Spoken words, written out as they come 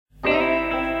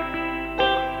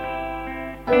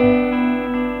You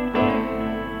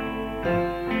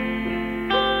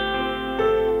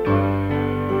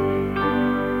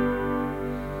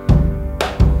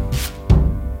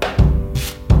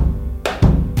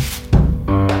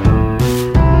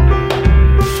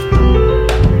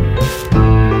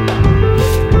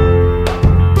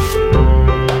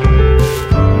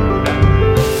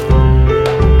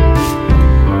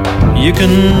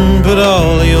can put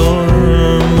all your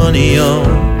money on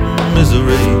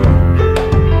misery.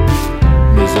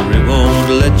 Misery won't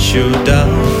let you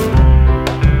down.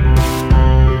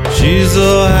 She's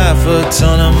a half a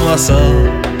ton of muscle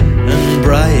and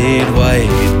bright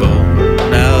white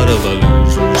bone, out of a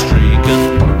losing streak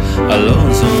and a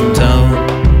lonesome town.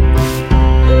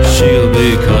 She'll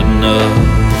be cutting up,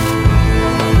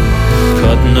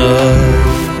 cutting up,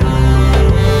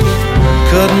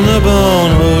 cutting up on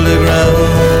holy ground.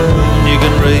 You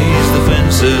can raise the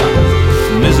fences,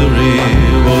 misery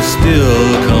will still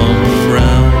come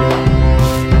round.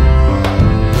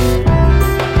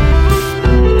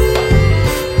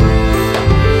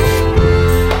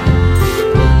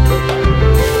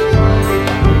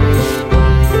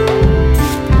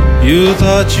 You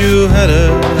thought you had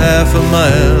her half a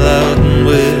mile out and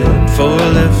wait for a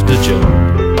left to jump.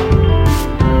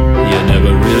 You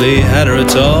never really had her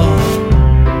at all.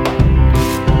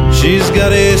 She's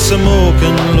got a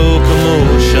smoking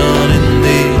locomotion in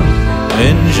the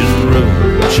engine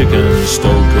room. She can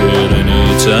stoke it any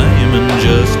time and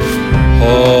just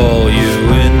haul you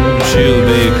in. She'll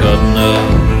be cutting up,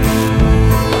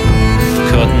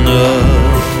 cutting up,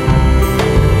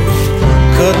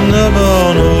 cutting up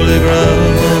on holy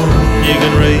ground. You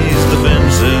can raise the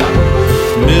fences,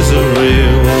 misery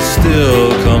will still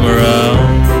come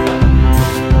around.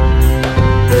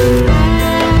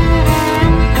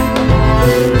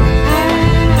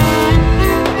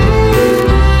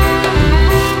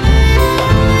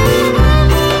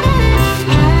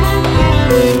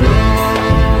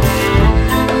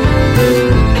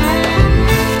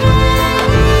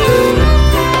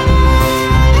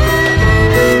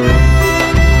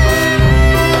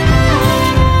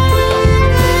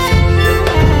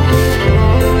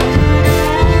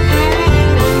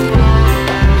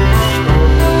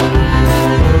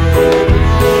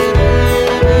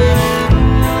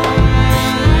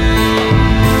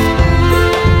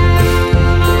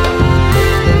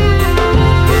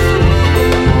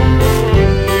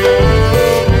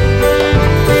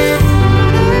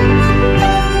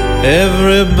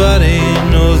 Everybody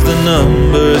knows the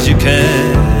numbers, you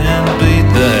can't beat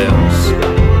the house.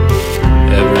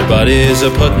 Everybody's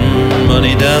a-putting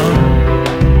money down.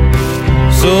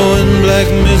 So when black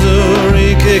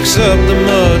misery kicks up the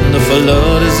mud and the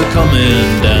flood is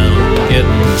a-coming down,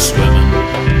 getting swimming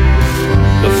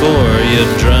before you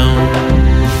drown.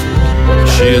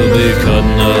 She'll be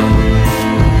cutting up,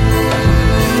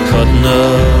 cutting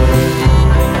up,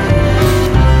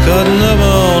 cutting up